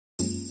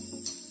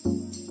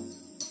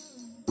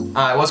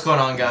Alright, what's going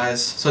on,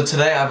 guys? So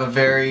today I have a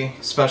very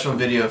special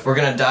video. We're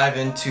going to dive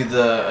into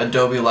the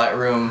Adobe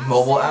Lightroom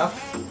mobile app.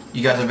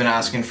 You guys have been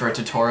asking for a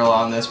tutorial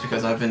on this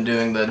because I've been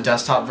doing the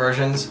desktop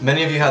versions.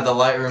 Many of you have the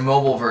Lightroom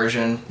mobile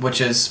version,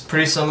 which is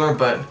pretty similar,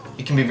 but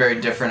it can be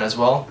very different as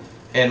well.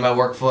 And my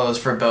workflows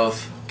for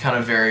both kind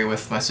of vary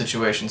with my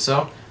situation.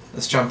 So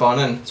let's jump on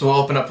in. So we'll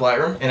open up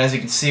Lightroom, and as you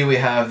can see, we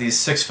have these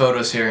 6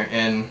 photos here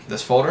in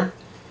this folder.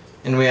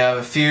 And we have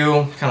a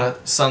few kind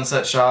of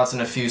sunset shots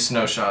and a few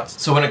snow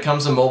shots. So when it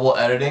comes to mobile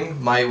editing,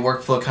 my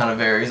workflow kind of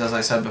varies, as I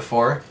said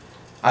before.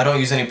 I don't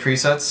use any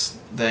presets.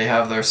 They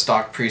have their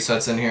stock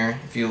presets in here.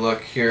 If you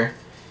look here,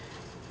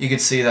 you can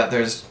see that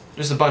there's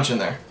a bunch in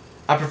there.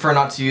 I prefer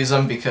not to use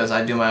them because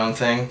I do my own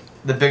thing.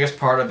 The biggest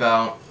part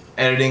about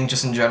editing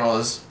just in general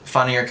is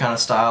finding your kind of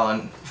style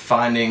and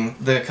finding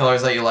the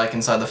colors that you like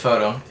inside the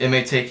photo. It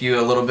may take you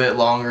a little bit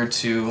longer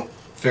to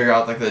figure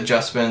out like the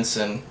adjustments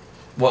and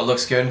what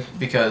looks good,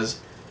 because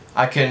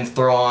I can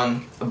throw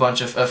on a bunch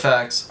of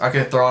effects, I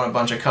could throw on a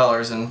bunch of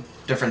colors in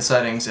different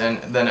settings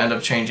and then end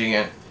up changing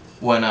it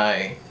when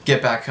I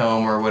get back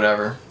home or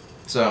whatever.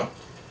 So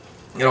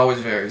it always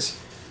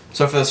varies.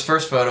 So for this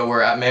first photo,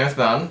 we're at Mammoth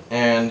Mountain,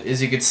 and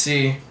as you can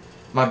see,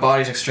 my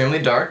body's extremely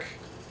dark.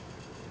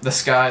 The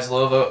sky is a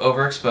little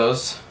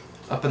overexposed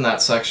up in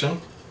that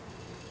section,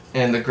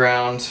 and the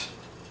ground,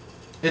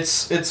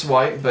 it's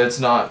white, but it's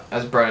not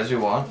as bright as we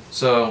want.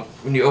 So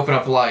when you open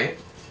up light,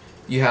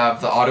 you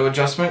have the auto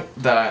adjustment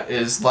that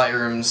is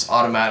Lightroom's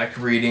automatic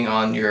reading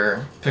on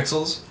your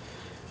pixels,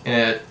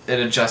 and it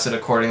adjusts it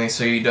accordingly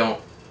so you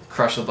don't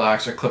crush the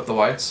blacks or clip the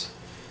whites.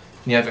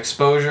 And you have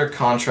exposure,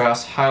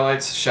 contrast,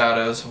 highlights,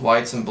 shadows,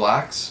 whites, and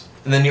blacks.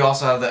 And then you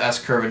also have the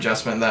S-curve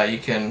adjustment that you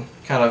can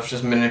kind of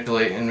just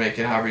manipulate and make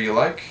it however you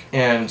like.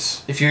 And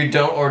if you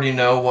don't already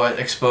know what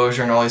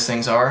exposure and all these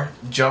things are,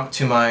 jump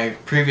to my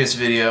previous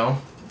video.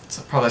 It's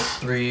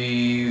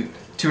probably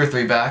 2 or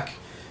 3 back.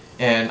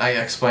 And I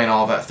explain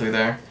all of that through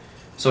there.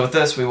 So with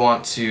this, we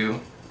want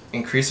to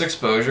increase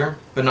exposure,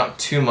 but not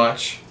too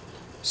much,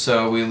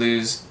 so we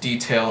lose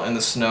detail in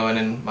the snow and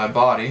in my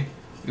body.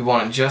 We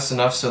want it just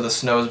enough so the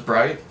snow is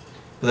bright,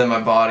 but then my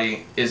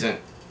body isn't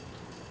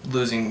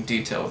losing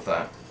detail with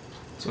that.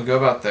 So we'll go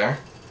about there.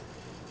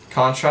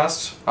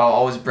 Contrast, I'll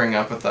always bring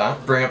up with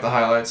that. Bring up the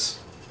highlights,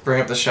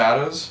 bring up the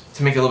shadows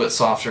to make it a little bit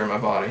softer in my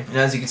body. And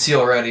as you can see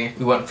already,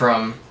 we went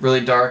from really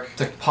dark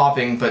to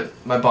popping, but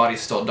my body's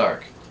still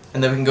dark.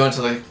 And then we can go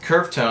into the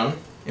curve tone,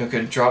 and we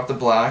could drop the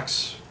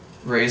blacks,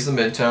 raise the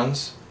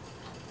midtones,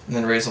 and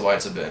then raise the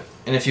whites a bit.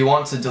 And if you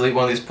want to delete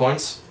one of these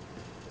points,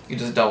 you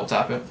just double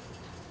tap it,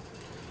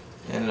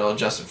 and it'll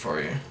adjust it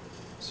for you.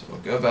 So we'll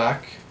go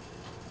back.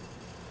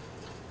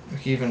 We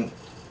can even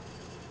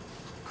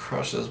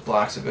crush those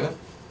blacks a bit.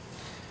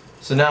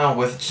 So now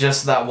with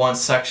just that one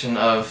section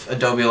of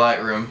Adobe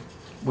Lightroom,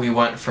 we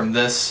went from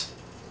this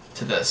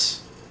to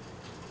this.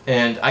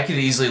 And I could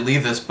easily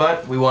leave this,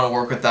 but we want to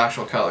work with the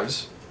actual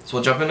colors. So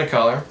we'll jump into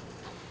color,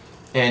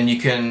 and you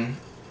can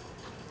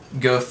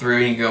go through,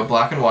 you can go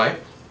black and white.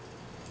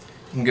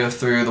 You can go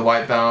through the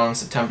white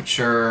balance, the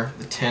temperature,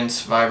 the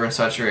tints, vibrance,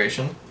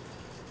 saturation.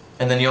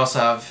 And then you also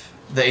have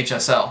the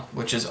HSL,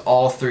 which is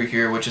all through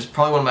here, which is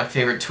probably one of my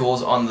favorite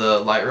tools on the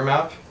Lightroom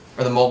app,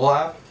 or the mobile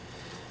app,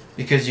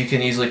 because you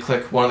can easily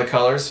click one of the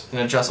colors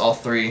and adjust all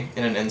 3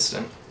 in an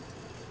instant.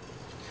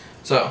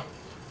 So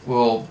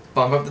we'll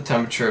bump up the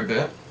temperature a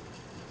bit,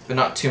 but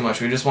not too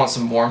much. We just want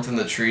some warmth in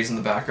the trees in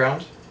the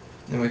background.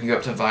 Then we can go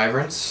up to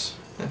vibrance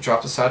and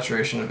drop the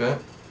saturation a bit.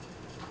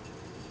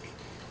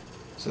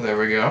 So there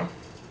we go.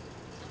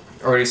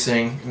 Already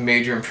seeing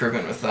major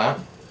improvement with that.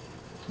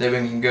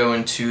 Then we can go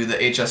into the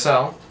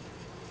HSL,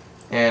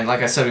 and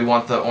like I said, we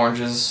want the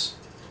oranges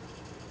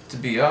to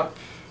be up.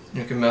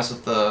 You can mess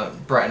with the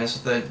brightness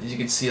with it. As you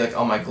can see, like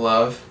on my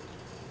glove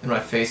and my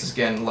face is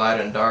getting light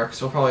and dark,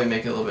 so we'll probably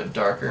make it a little bit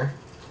darker.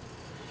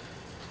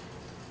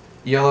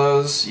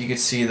 Yellows, you can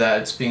see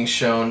that it's being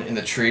shown in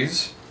the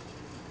trees,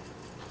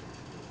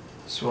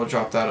 so we'll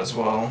drop that as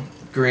well.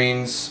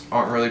 Greens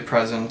aren't really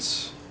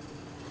present.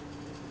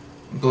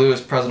 Blue is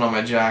present on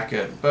my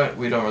jacket, but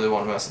we don't really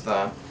want to mess with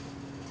that.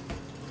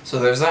 So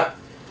there's that.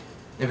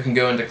 Then we can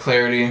go into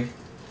clarity,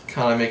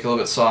 kind of make it a little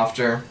bit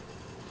softer,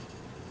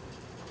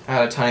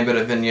 add a tiny bit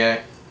of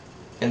vignette,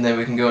 and then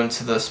we can go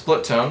into the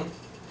split tone.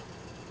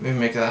 Maybe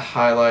make the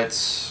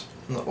highlights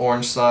on the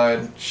orange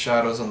side,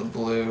 shadows on the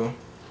blue.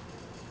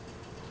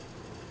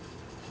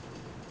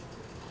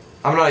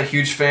 I'm not a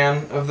huge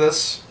fan of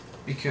this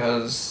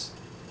because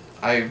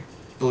I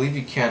believe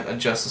you can't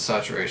adjust the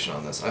saturation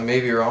on this. I may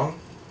be wrong.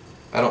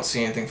 I don't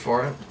see anything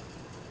for it.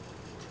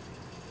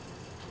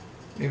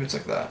 Maybe it's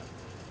like that.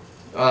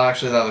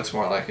 Actually, that looks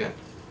more like it.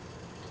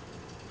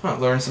 Huh,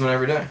 learn something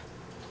every day.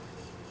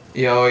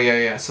 Yeah, oh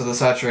yeah. So the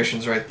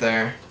saturation's right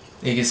there.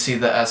 You can see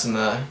the S and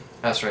the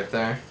S right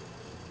there.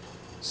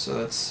 So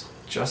that's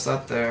just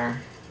that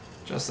there,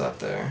 just that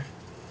there.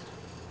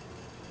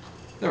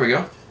 There we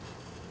go.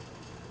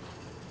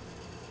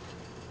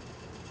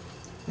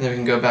 And then we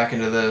can go back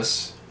into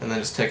this and then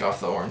just take off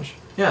the orange.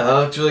 Yeah, that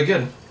looks really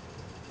good.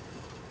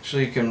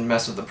 Actually, you can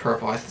mess with the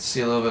purple. I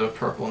see a little bit of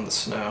purple in the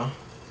snow.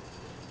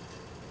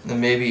 And then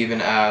maybe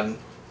even add...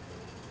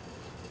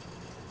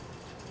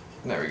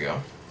 There we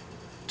go.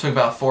 Took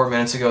about 4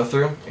 minutes to go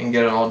through and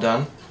get it all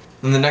done.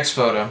 Then the next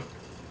photo.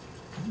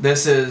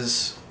 This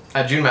is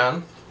at June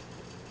Mountain,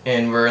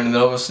 and we're in the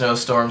middle of a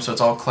snowstorm, so it's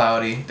all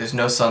cloudy. There's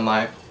no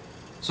sunlight.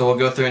 So we'll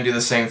go through and do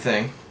the same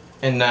thing.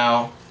 And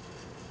now,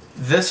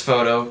 this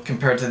photo,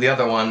 compared to the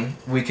other one,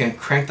 we can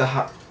crank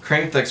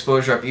the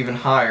exposure up even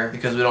higher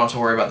because we don't have to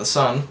worry about the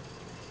sun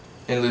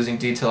and losing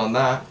detail on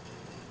that.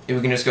 And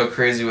we can just go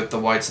crazy with the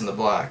whites and the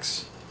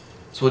blacks.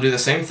 So we'll do the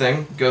same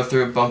thing, go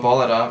through, bump all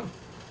that up,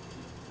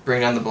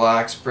 bring down the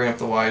blacks, bring up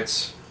the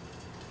whites,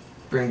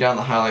 bring down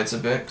the highlights a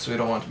bit because we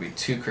don't want it to be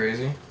too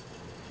crazy.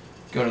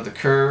 Go to the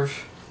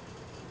curve,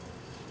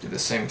 do the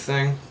same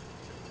thing,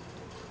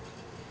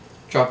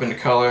 drop into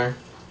color,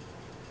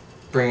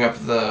 bring up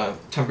the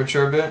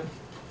temperature a bit,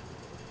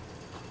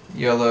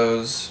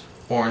 yellows,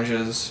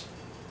 oranges.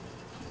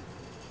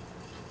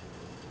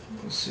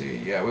 Let's see,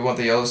 yeah, we want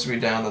the yellows to be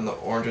down, then the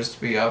oranges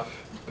to be up,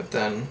 but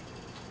then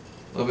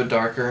a little bit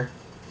darker.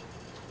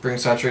 Bring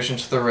saturation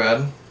to the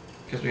red,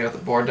 because we have the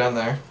board down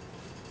there.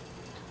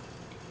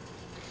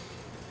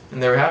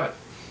 And there we have it.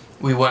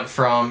 We went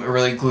from a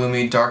really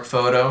gloomy, dark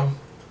photo,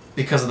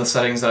 because of the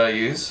settings that I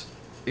use.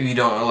 We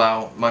don't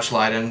allow much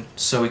light in,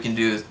 so we can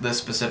do this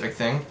specific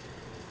thing.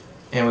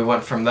 And we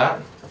went from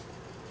that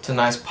to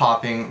nice,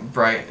 popping,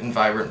 bright, and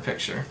vibrant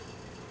picture.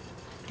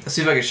 Let's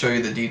see if I can show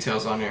you the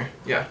details on here.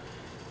 Yeah.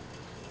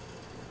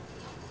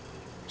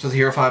 So the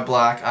Hero 5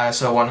 Black,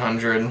 ISO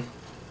 100,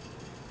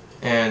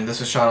 and this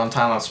was shot on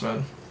time-lapse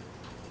mode.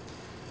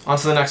 On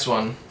to the next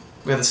one.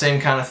 We have the same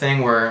kind of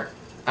thing where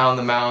out in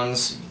the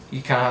mountains,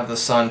 you kind of have the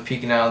sun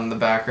peeking out in the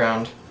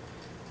background.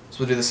 So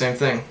we'll do the same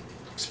thing.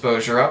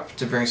 Exposure up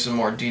to bring some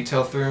more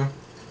detail through.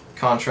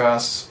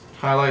 Contrasts,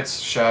 highlights,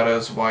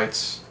 shadows,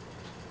 whites.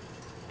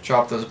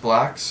 Drop those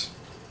blacks.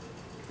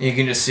 And you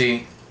can just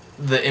see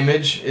the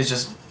image is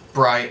just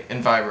bright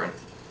and vibrant.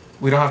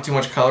 We don't have too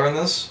much color in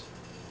this,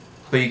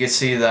 but you can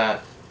see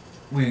that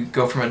we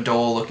go from a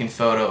dull looking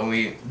photo and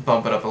we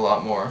bump it up a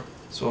lot more.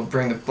 So we'll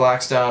bring the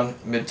blacks down,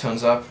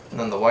 midtones up, and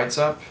then the whites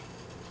up.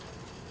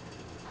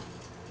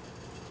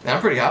 And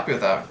I'm pretty happy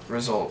with that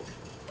result.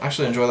 I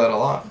actually enjoy that a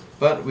lot,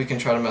 but we can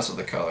try to mess with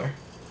the color.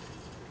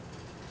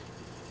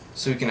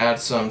 So we can add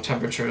some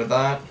temperature to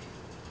that,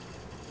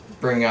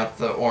 bring out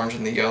the orange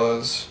and the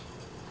yellows.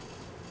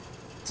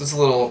 So it's a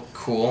little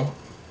cool.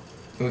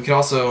 And we can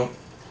also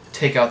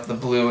take out the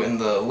blue in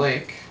the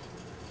lake,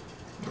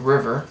 the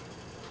river,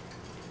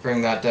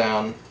 bring that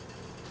down,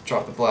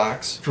 drop the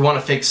blacks. If we want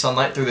to fake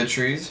sunlight through the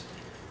trees,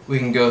 we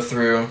can go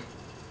through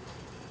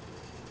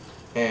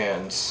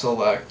and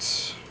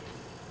select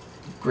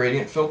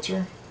gradient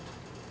filter,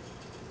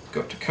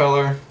 go up to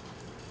color,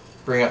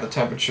 bring out the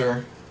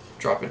temperature,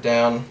 drop it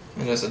down,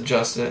 and just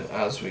adjust it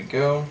as we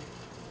go.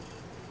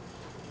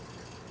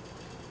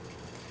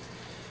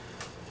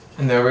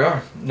 And there we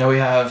are. Now we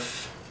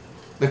have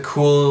the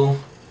cool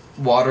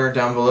water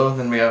down below,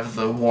 then we have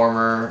the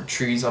warmer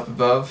trees up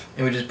above,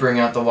 and we just bring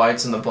out the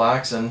whites and the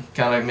blacks and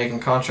kind of make them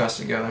contrast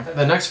together.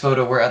 The next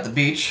photo, we're at the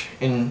beach,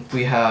 and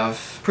we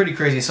have pretty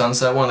crazy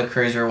sunset, one of the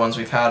crazier ones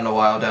we've had in a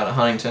while down at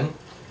Huntington,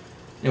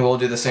 and we'll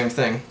do the same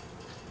thing.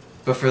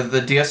 But for the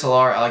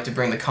DSLR, I like to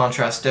bring the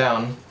contrast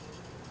down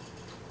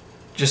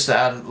just to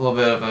add a little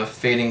bit of a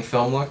fading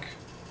film look.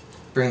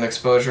 Bring the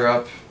exposure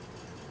up,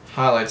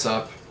 highlights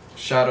up,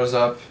 shadows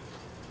up,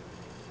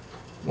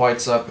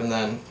 whites up, and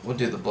then we'll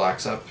do the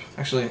blacks up.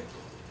 Actually,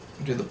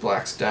 we'll do the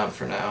blacks down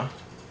for now.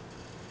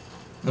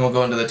 Then we'll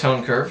go into the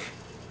tone curve.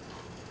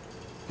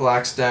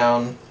 Blacks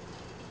down,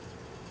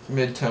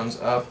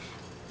 midtones up,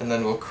 and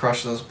then we'll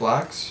crush those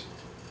blacks.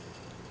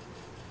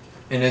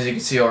 And as you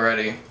can see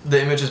already,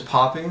 the image is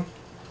popping,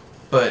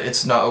 but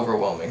it's not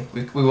overwhelming.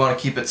 We want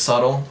to keep it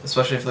subtle,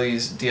 especially for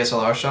these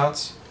DSLR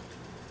shots.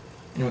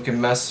 And we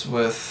can mess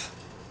with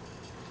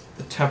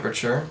the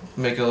temperature,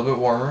 make it a little bit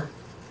warmer.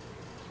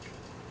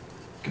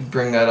 Could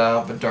bring that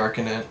out, but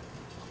darken it.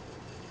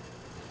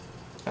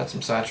 Add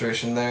some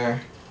saturation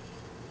there.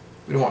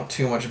 We don't want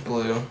too much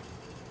blue.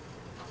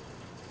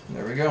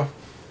 There we go.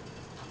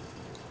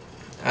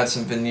 Add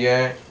some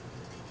vignette.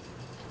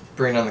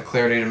 Bring down the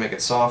clarity to make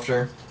it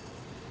softer.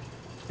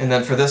 And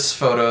then for this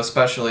photo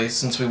especially,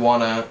 since we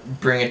want to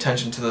bring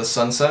attention to the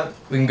sunset,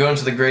 we can go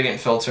into the gradient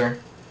filter,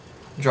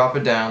 drop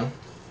it down,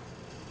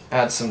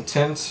 add some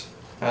tint,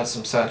 add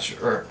some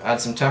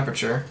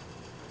temperature.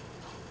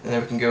 And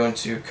then we can go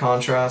into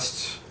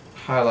contrast,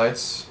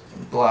 highlights,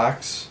 and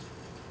blacks,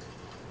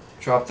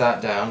 drop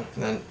that down,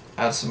 and then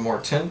add some more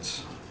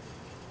tint.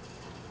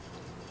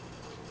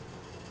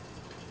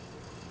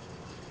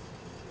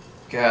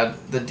 Add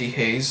the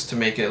dehaze to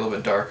make it a little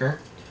bit darker.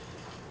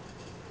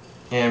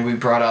 And we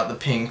brought out the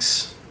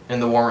pinks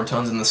and the warmer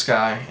tones in the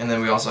sky, and then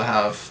we also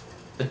have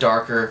a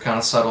darker, kind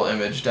of subtle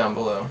image down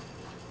below.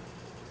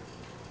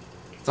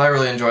 So I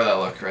really enjoy that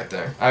look right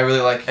there. I really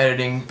like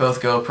editing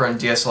both GoPro and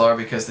DSLR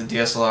because the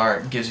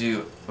DSLR gives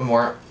you a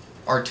more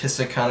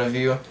artistic kind of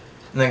view,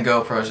 and then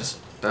GoPro is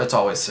just That's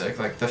always sick.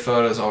 Like, the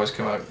photos always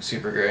come out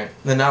super great.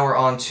 Then now we're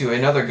on to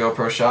another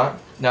GoPro shot.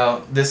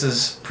 Now, this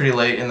is pretty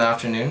late in the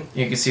afternoon.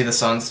 You can see the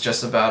sun's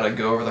just about to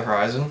go over the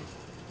horizon.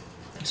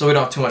 So we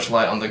don't have too much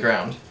light on the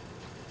ground.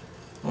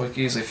 Well, we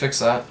can easily fix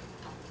that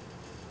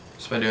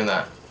just by doing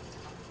that.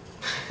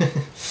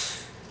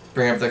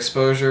 Bring up the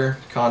exposure,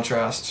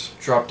 contrast,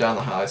 drop down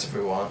the highlights if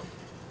we want.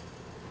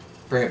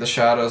 Bring up the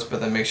shadows, but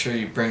then make sure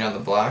you bring down the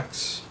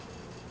blacks.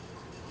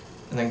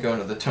 And then go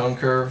into the tone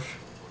curve.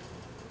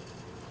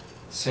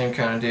 Same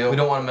kind of deal. We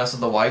don't want to mess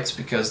with the whites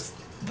because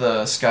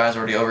the sky is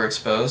already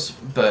overexposed,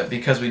 but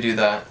because we do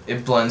that,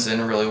 it blends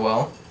in really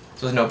well.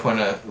 So there's no point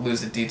to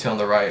lose the detail on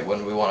the right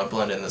when we want to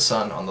blend in the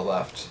sun on the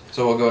left.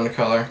 So we'll go into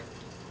color,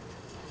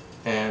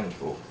 and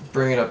we'll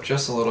bring it up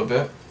just a little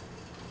bit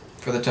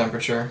for the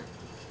temperature.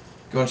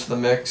 Go into the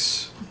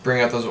mix,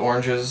 bring out those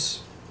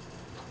oranges,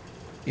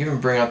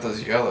 even bring out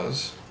those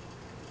yellows.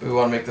 We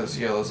want to make those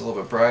yellows a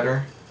little bit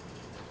brighter.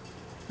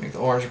 Make the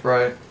orange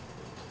bright.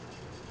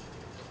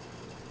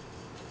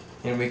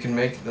 And we can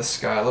make the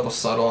sky a little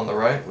subtle on the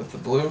right with the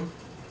blue.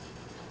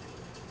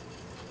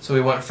 So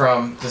we went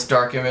from this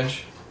dark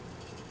image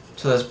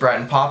to this bright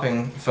and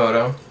popping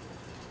photo.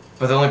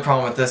 But the only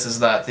problem with this is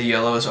that the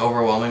yellow is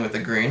overwhelming with the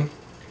green.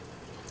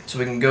 So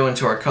we can go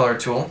into our color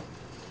tool,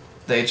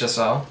 the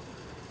HSL,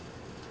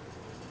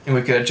 and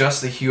we can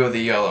adjust the hue of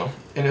the yellow.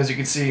 And as you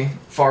can see,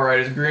 far right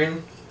is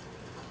green,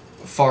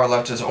 far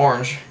left is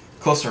orange,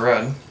 close to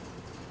red.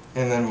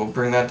 And then we'll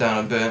bring that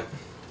down a bit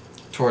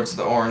towards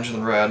the orange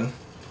and red.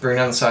 Bring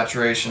down the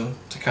saturation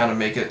to kind of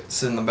make it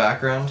sit in the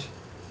background.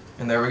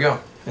 And there we go.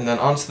 And then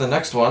on to the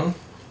next one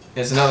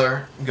is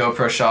another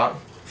GoPro shot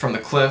from the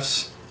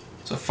cliffs.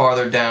 So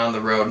farther down the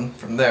road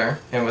from there.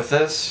 And with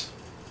this,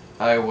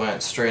 I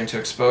went straight into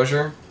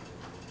exposure,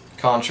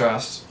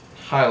 contrast,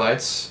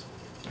 highlights.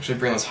 Actually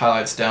bring those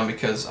highlights down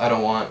because I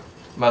don't want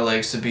my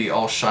legs to be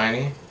all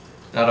shiny.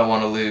 And I don't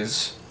want to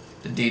lose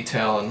the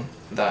detail and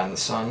that in the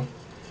sun.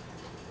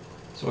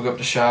 So we'll go up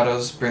to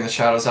shadows, bring the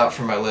shadows out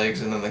from my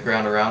legs and then the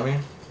ground around me.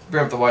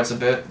 Bring up the whites a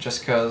bit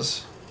just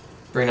because.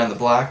 Bring down the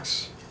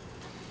blacks.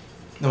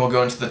 Then we'll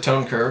go into the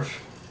tone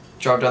curve,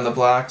 drop down the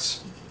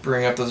blacks,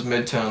 bring up those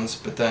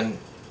midtones, but then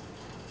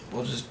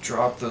we'll just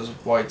drop those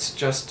whites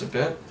just a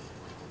bit.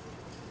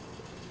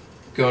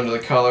 Go into the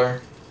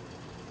color,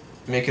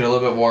 make it a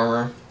little bit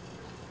warmer.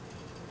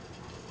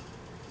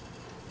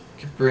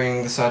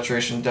 Bring the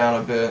saturation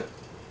down a bit,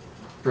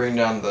 bring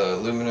down the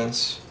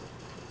luminance.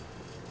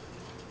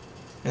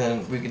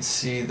 And we can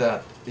see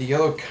that the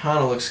yellow kind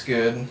of looks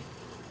good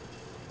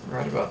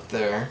right about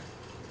there.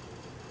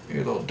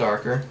 Maybe a little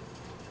darker.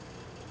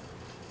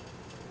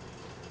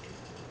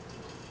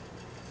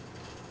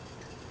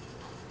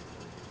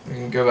 We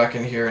can go back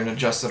in here and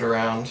adjust it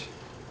around.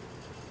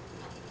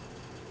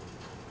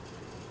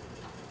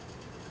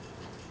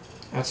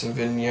 Add some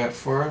vignette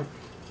for it.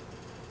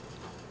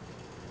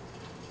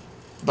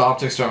 The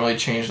optics don't really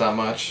change that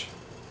much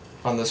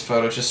on this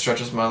photo. It just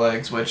stretches my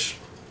legs, which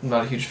I'm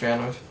not a huge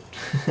fan of.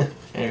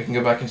 And we can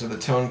go back into the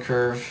tone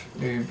curve,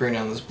 maybe bring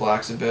down those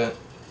blacks a bit,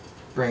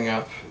 bring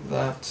up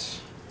that,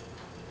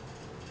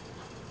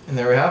 and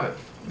there we have it.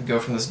 We go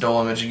from this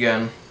dull image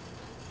again,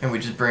 and we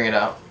just bring it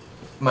out.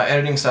 My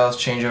editing styles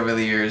change over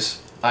the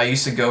years. I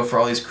used to go for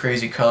all these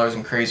crazy colors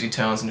and crazy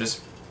tones and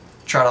just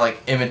try to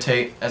like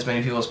imitate as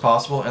many people as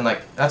possible, and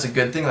like that's a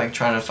good thing, like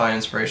trying to find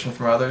inspiration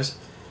from others.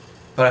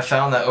 But I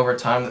found that over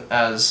time,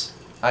 as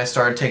I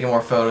started taking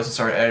more photos and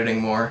started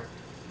editing more,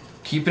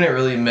 keeping it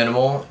really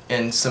minimal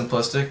and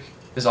simplistic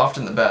is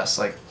often the best.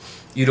 Like,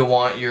 you don't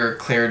want your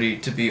clarity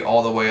to be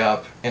all the way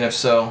up, and if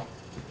so,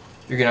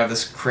 you're gonna have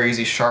this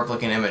crazy sharp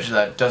looking image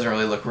that doesn't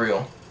really look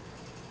real.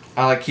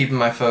 I like keeping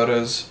my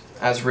photos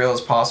as real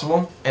as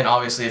possible, and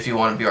obviously if you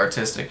want to be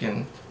artistic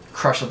and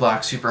crush the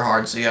black super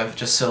hard so you have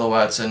just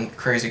silhouettes and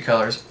crazy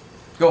colors,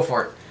 go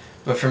for it.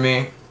 But for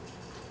me,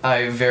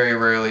 I very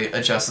rarely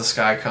adjust the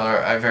sky color.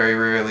 I very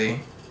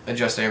rarely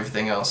adjust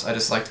everything else. I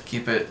just like to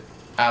keep it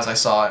as I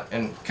saw it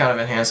and kind of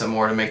enhance it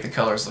more to make the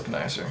colors look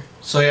nicer.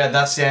 So yeah,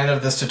 that's the end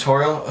of this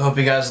tutorial. I hope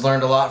you guys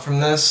learned a lot from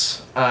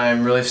this.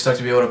 I'm really stoked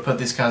to be able to put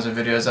these kinds of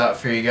videos out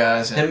for you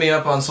guys. Hit me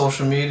up on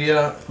social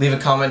media, leave a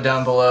comment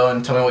down below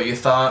and tell me what you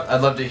thought.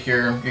 I'd love to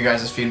hear your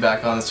guys'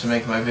 feedback on this to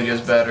make my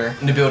videos better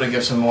and to be able to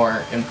give some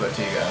more input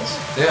to you guys.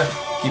 So yeah,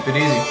 keep it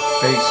easy.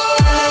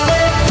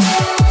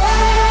 Peace.